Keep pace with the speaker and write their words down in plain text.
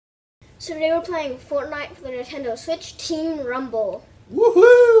So today we're playing Fortnite for the Nintendo Switch Team Rumble.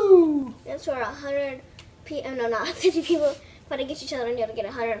 Woohoo! That's where 100 people, no, not 50 people, fight against each other and you have to get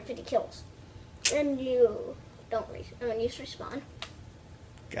 150 kills. And you don't, you just respawn.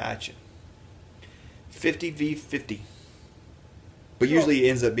 Gotcha. 50v50. But usually it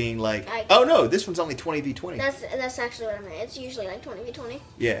ends up being like, oh no, this one's only 20v20. That's actually what I meant. It's usually like 20v20.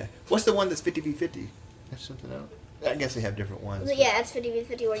 Yeah. What's the one that's 50v50? That's something else. I guess they have different ones. But yeah, it's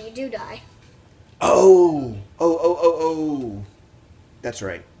 50v50 where you do die. Oh! Oh. That's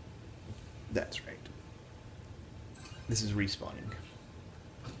right. That's right. This is respawning.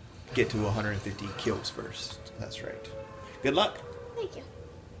 Get to 150 kills first. That's right. Good luck. Thank you.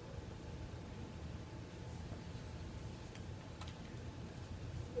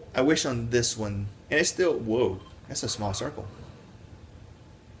 I wish on this one, and it's still, whoa, that's a small circle.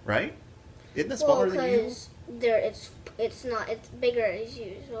 Right? Isn't that smaller than usual? It's not, it's bigger as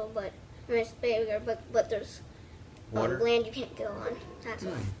usual, but, I mean, it's bigger, but there's land you can't go on. That's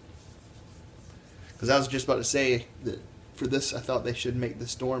why. Because I was just about to say that for this, I thought they should make the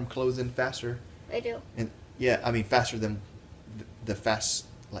storm close in faster. They do. And yeah, I mean faster than the fast,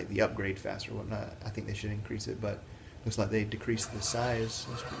 like the upgrade faster or whatnot. I think they should increase it, but looks like they decreased the size.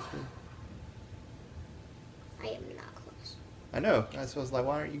 That's pretty cool. I am not close. I know. That's why I was like,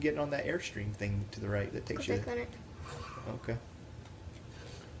 why aren't you getting on that Airstream thing to the right that takes you? I couldn't. Okay.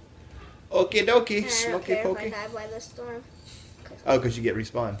 Okie dokie. And I don't care Pokey. if I die by the storm. Oh, because you get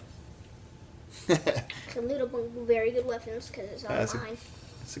respawn. Some little very good weapons because it's all mine.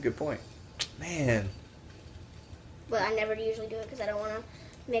 That's a good point. Man. But I never usually do it because I don't want to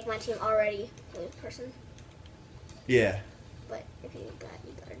make my team already a good person. Yeah. But if you gotta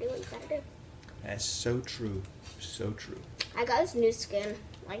do what you gotta do. That's so true. So true. I got this new skin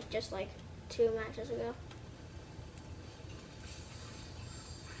just 2 matches ago.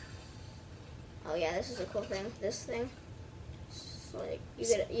 Oh yeah, this is a cool thing. This thing, it's like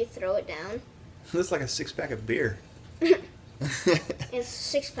you throw it down. Looks like a 6-pack of beer. It's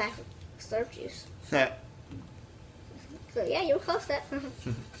a 6-pack of slurp juice. So yeah, you were close that.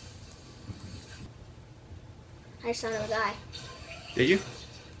 I just found another guy. Did you?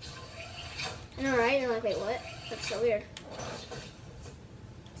 I know, right? And I'm like, wait, what? That's so weird.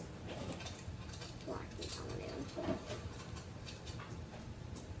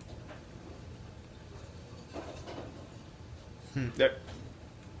 There.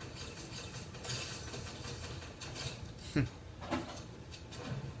 Did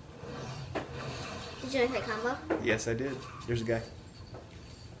you like that combo? Yes, I did. There's a guy.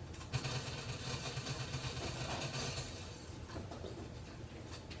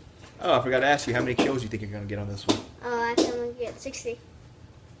 Oh, I forgot to ask you, how many kills you think you're going to get on this one? Oh, I think I'm going to get 60.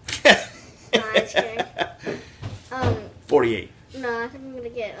 No, I'm just kidding. 48. No, I think I'm going to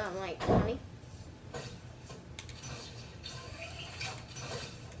get, 20.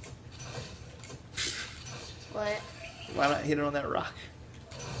 What? Why not hit it on that rock?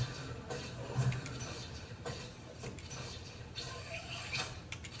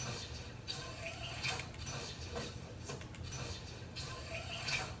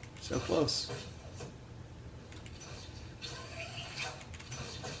 So close.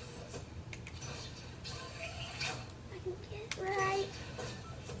 I can get it right.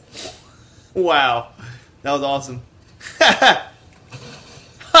 Wow. That was awesome.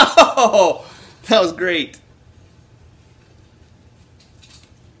 Oh, that was great.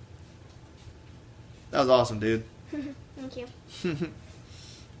 That was awesome, dude. Thank you.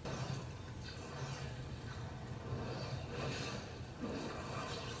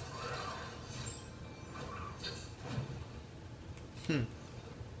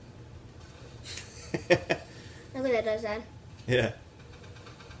 Look at that, does that. Yeah.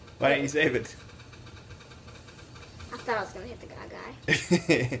 Why didn't you save it? I thought I was going to hit the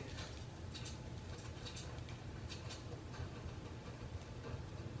guy.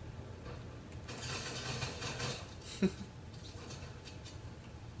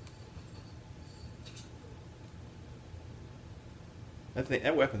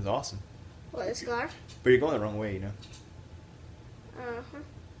 That weapon's awesome. What, the scar? But you're going the wrong way, you know. Uh-huh.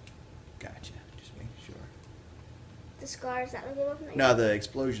 Gotcha. Just making sure. The scar, is that a good weapon? No, the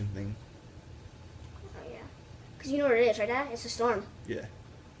explosion thing. Oh, yeah. Because you know what it is, right, Dad? It's a storm. Yeah.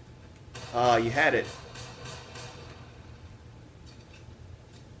 You had it.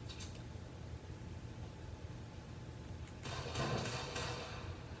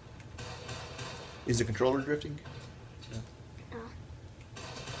 Is the controller drifting? No. Oh.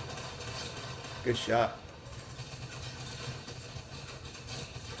 Good shot.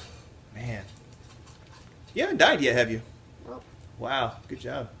 Man. You haven't died yet, have you? Nope. Wow, good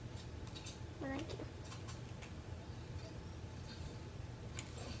job. thank you.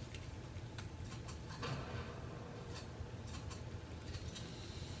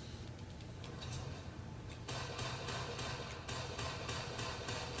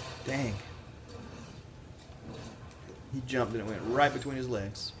 Dang. He jumped and it went right between his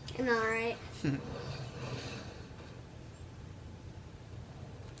legs. I know, right?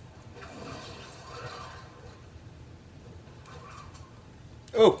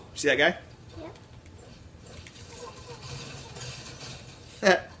 Oh, see that guy?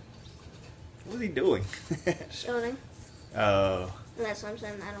 Yep. What is he doing? Shielding. Oh. And that's what I'm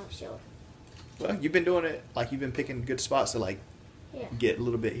saying. I don't shield. Well, you've been doing it, like you've been picking good spots to like Yeah. get a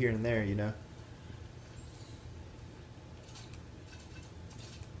little bit here and there, you know.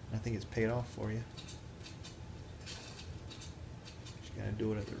 I think it's paid off for you. Just gotta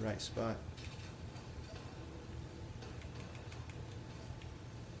do it at the right spot.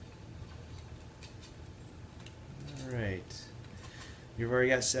 Alright. You've already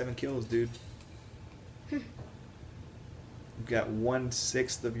got 7 kills, dude. You've got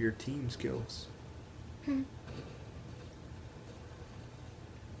 1/6 of your team's kills. Hmm.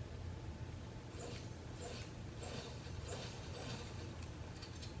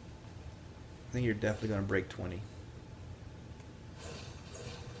 I think you're definitely going to break 20.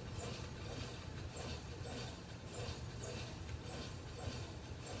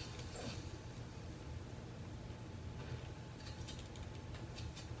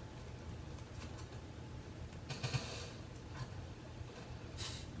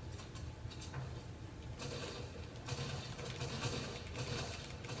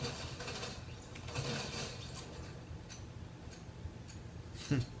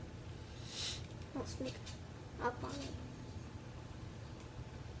 Don't sneak up on me.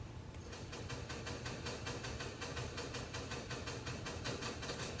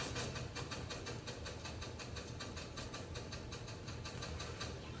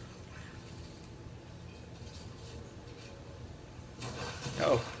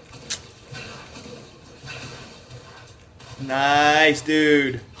 Oh. Nice,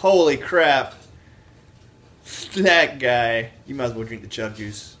 dude. Holy crap. That guy. You might as well drink the chug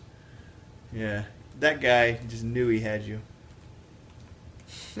juice. Yeah. That guy just knew he had you.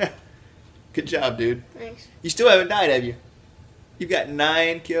 Good job, dude. Thanks. You still haven't died, have you? You've got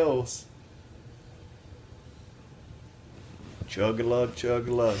 9 kills. Chug-a-lug,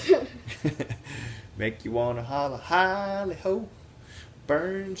 chug-a-lug. Make you wanna holler, holly-ho.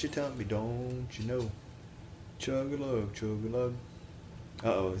 Burns your tummy, don't you know? Chug-a-lug, chug-a-lug.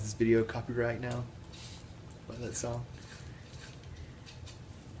 Uh-oh, is this video copyright now? By that song?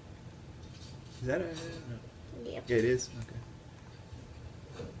 Is that a... No. Yep. Yeah, it is? Okay.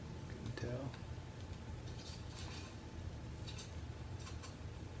 Couldn't tell.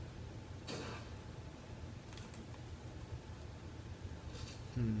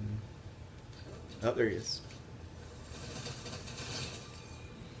 Oh, there he is.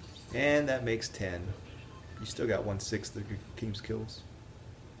 And that makes 10. You still got 1/6 of your team's kills.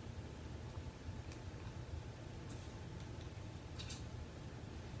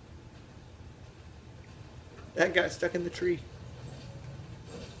 That got stuck in the tree.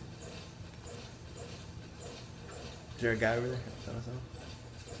 Is there a guy over there?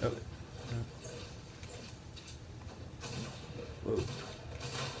 Oh, no. Whoa.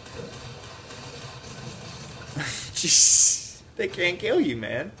 Jeez, they can't kill you,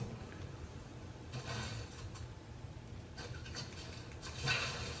 man.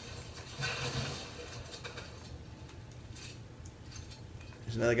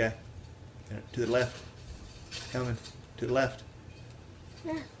 There's another guy. To the left. Coming. To the left.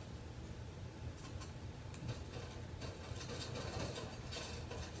 Yeah.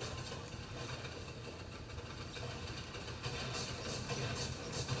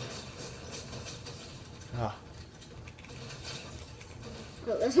 Ah.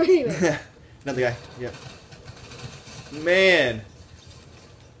 Oh, that's my teammate. Another guy. Yep. Man.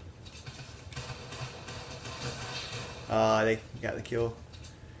 Ah, they got the kill.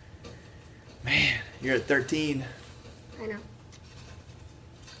 Man, you're at 13. I know.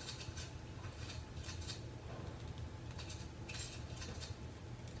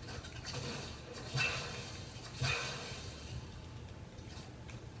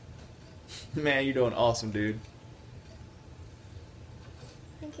 Man, you're doing awesome, dude.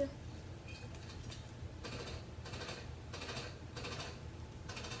 Thank you.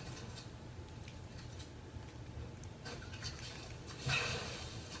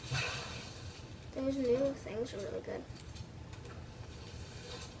 Those new things are really good.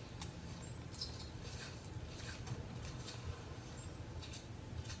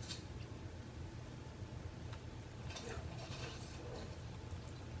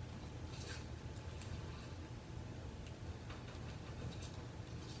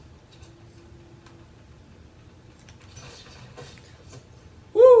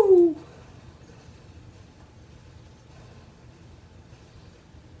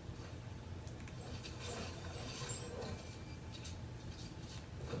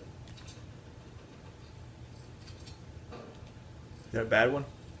 that a bad one?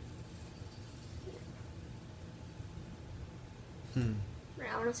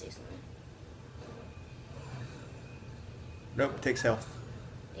 I want to see something. Nope, it takes health.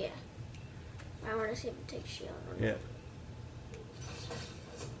 Yeah. I want to see if it takes shield or not. Yeah.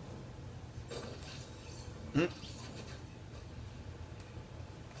 Hmm.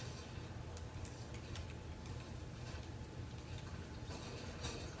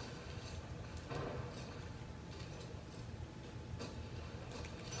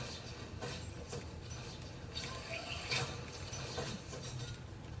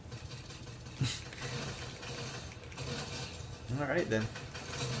 All right then.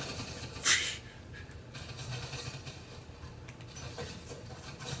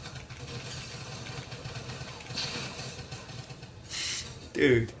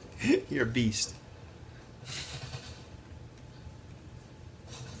 Dude, you're a beast.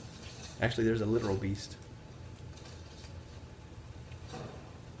 Actually, there's a literal beast.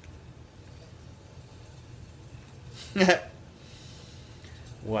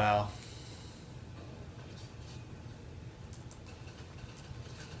 Wow.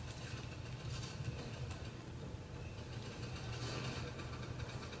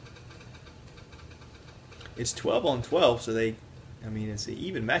 It's 12 on 12, so I mean, it's an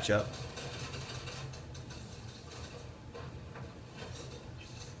even matchup.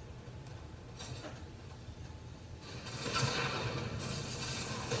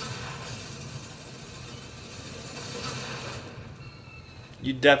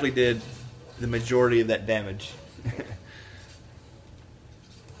 You definitely did the majority of that damage.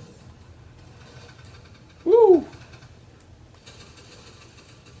 Woo!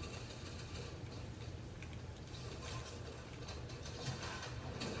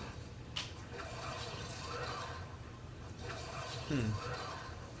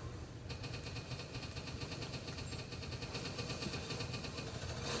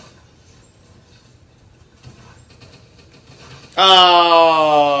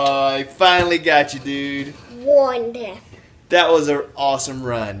 Oh, I finally got you, dude. One death. That was an awesome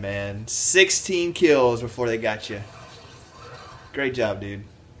run, man. 16 kills before they got you. Great job, dude.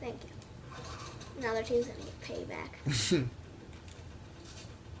 Thank you. Now their team's gonna get payback.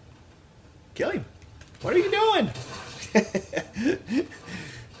 Kill him. What are you doing?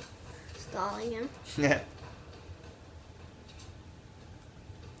 Stalling him. Yeah.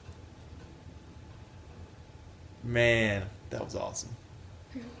 Man, that was awesome.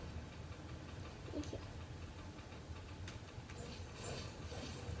 Thank you.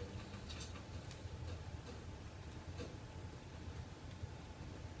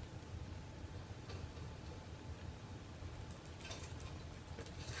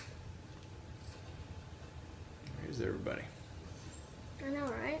 Here's everybody. I know,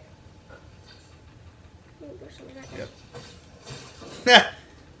 right? Ooh, there's something right there. Yep.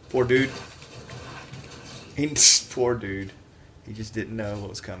 Poor dude. Poor dude. He just didn't know what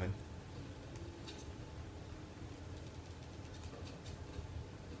was coming.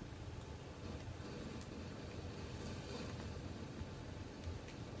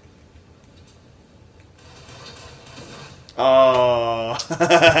 Oh.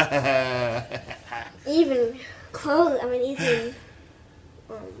 Even close. I mean, even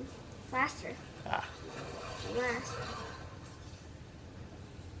faster. Ah, Last.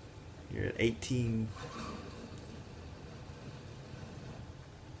 you're at 18.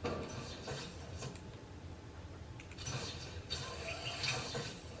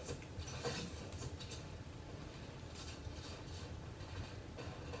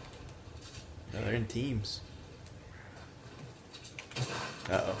 No, they're in teams.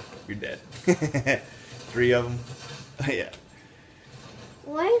 Uh-oh, you're dead. 3 of them. Yeah.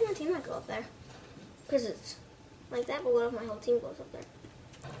 Why does my team not go up there? Because it's like that, but what if my whole team goes up there?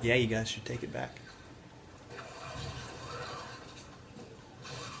 Yeah, you guys should take it back.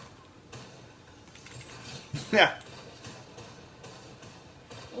 Yeah.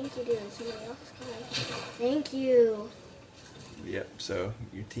 Thank you, dude. Somebody else is coming. Thank you. Yep, so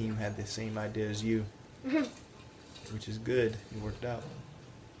your team had the same idea as you, which is good. It worked out.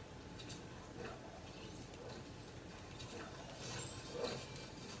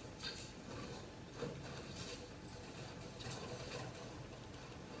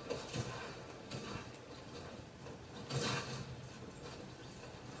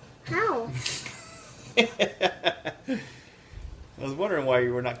 How? I was wondering why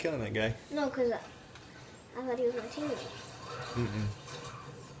you were not killing that guy. No, because I thought he was my teammate. Mm-mm.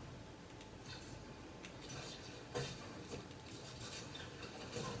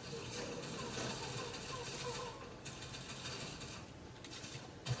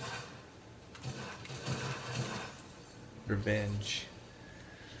 Revenge.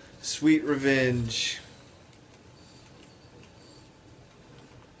 Sweet revenge.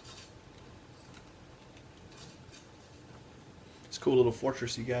 It's a cool little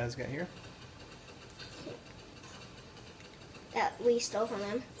fortress you guys got here. That we stole from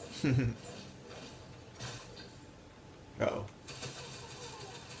them. Uh-oh.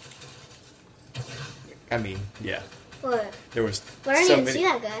 I mean, yeah. What? There was But I so didn't many. see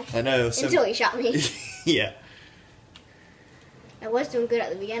that guy. I know. Until he shot me. Yeah. I was doing good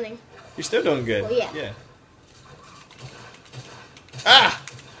at the beginning. You're still doing good. Well, yeah. Yeah. Ah!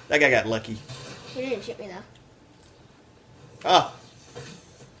 That guy got lucky. He didn't shoot me though. Ah!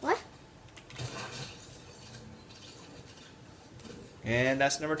 What? And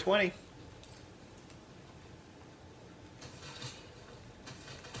that's number 20.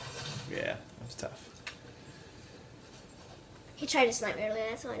 Yeah, that was tough. He tried to snipe me earlier,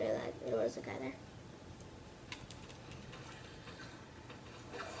 that's why I knew that there was a guy there.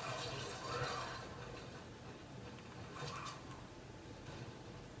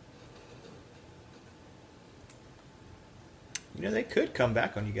 You know, they could come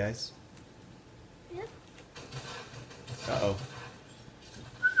back on you guys. Yeah. Uh-oh.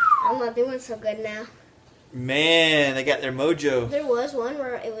 I'm not doing so good now. Man, they got their mojo. There was one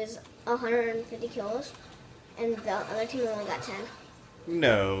where it was 150 kills, and the other team only got 10.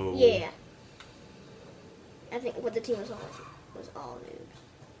 No. Yeah. I think what the team was all noobs.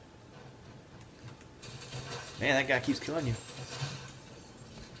 Man, that guy keeps killing you.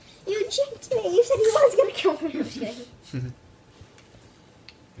 You jinxed me. You said he was gonna kill me. I'm just kidding.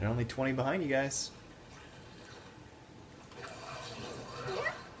 They're only 20 behind you guys.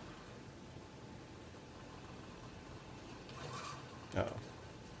 Yeah. Uh-oh.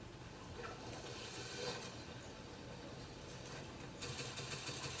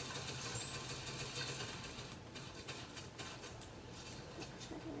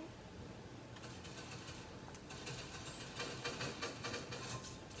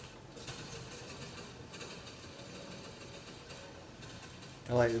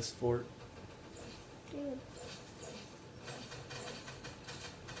 I like this fort. Dude.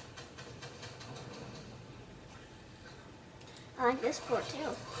 I like this fort too.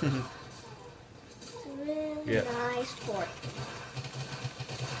 It's a really Yeah. nice fort.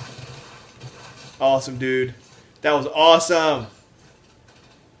 Awesome, dude. That was awesome.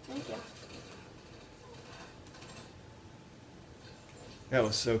 Thank you. That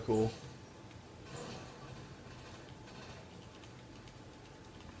was so cool.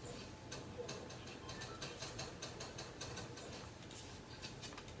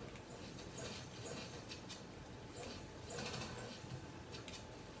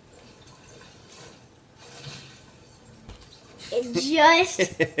 It just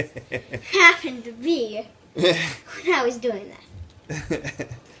happened to be when I was doing that.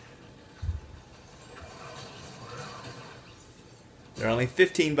 There are only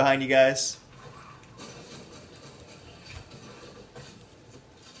 15 behind you guys.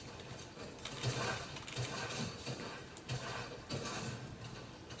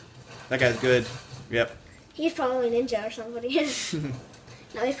 That guy's good. Yep. He's probably a ninja or somebody.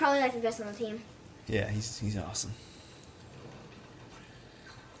 No, he's probably like the best on the team. Yeah, he's awesome.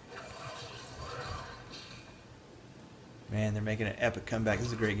 Man, they're making an epic comeback. This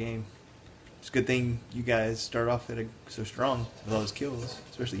is a great game. It's a good thing you guys start off so strong with all those kills,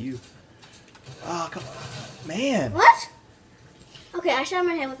 especially you. Oh, come on. Man. What? Okay, I shot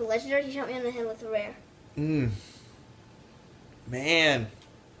him in the head with a legendary. He shot me in the head with a rare. Man.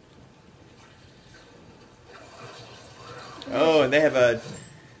 Oh, and they have a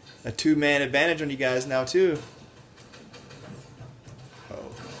two-man advantage on you guys now, too.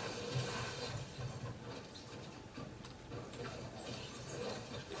 Oh.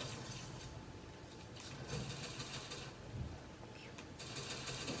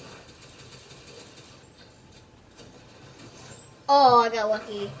 Oh, I got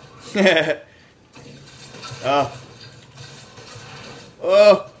lucky. Oh.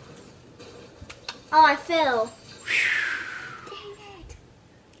 Oh. Oh, I fell.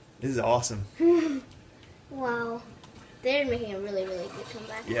 This is awesome. Wow. They're making a really, really good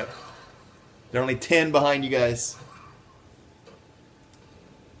comeback. Yep. They're only 10 behind you guys.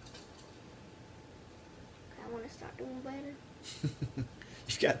 I want to start doing better.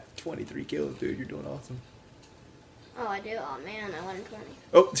 You've got 23 kills, dude. You're doing awesome. Oh, I do? Oh, man, I won in 20.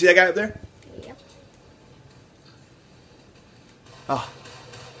 Oh, see that guy up there? Yep. Oh,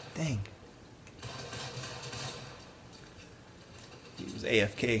 dang. He was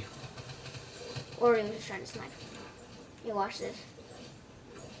AFK. Or he was just trying to snipe. Hey, watch this.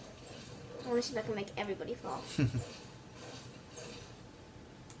 I want to see if I can make everybody fall.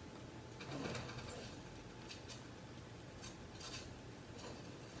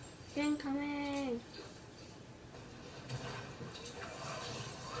 Incoming.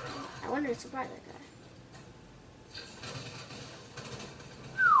 I wanted to surprise that guy.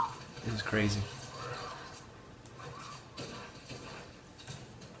 This is crazy.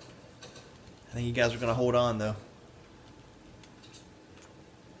 I think you guys are going to hold on, though.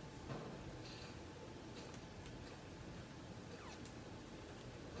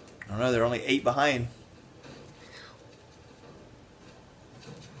 I don't know. They're only 8 behind.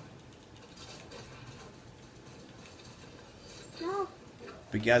 No.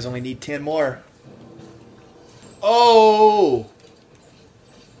 But you guys only need 10 more. Oh!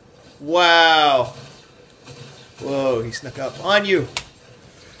 Wow. Whoa, he snuck up on you.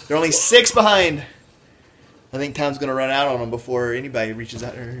 They're only 6 behind. I think time's going to run out on them before anybody reaches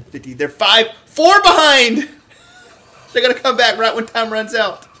out there. 50. They're 4 behind. They're going to come back right when time runs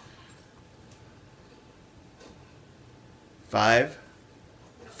out. 5,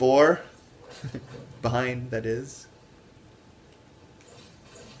 4 behind, that is.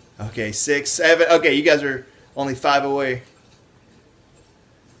 Okay, 6, 7. Okay, you guys are only 5 away.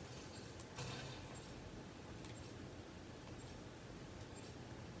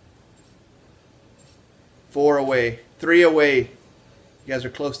 Four away. 3 away. You guys are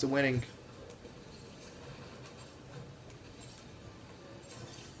close to winning.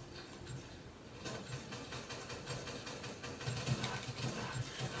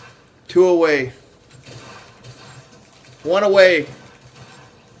 Two away. 1 away.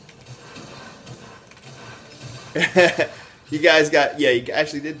 You guys got, yeah, you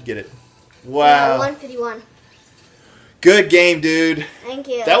actually did get it. Wow. Yeah, 151. Good game, dude. Thank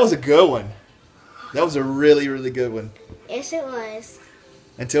you. That was a good one. That was a really, really good one. Yes, it was.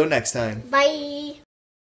 Until next time. Bye.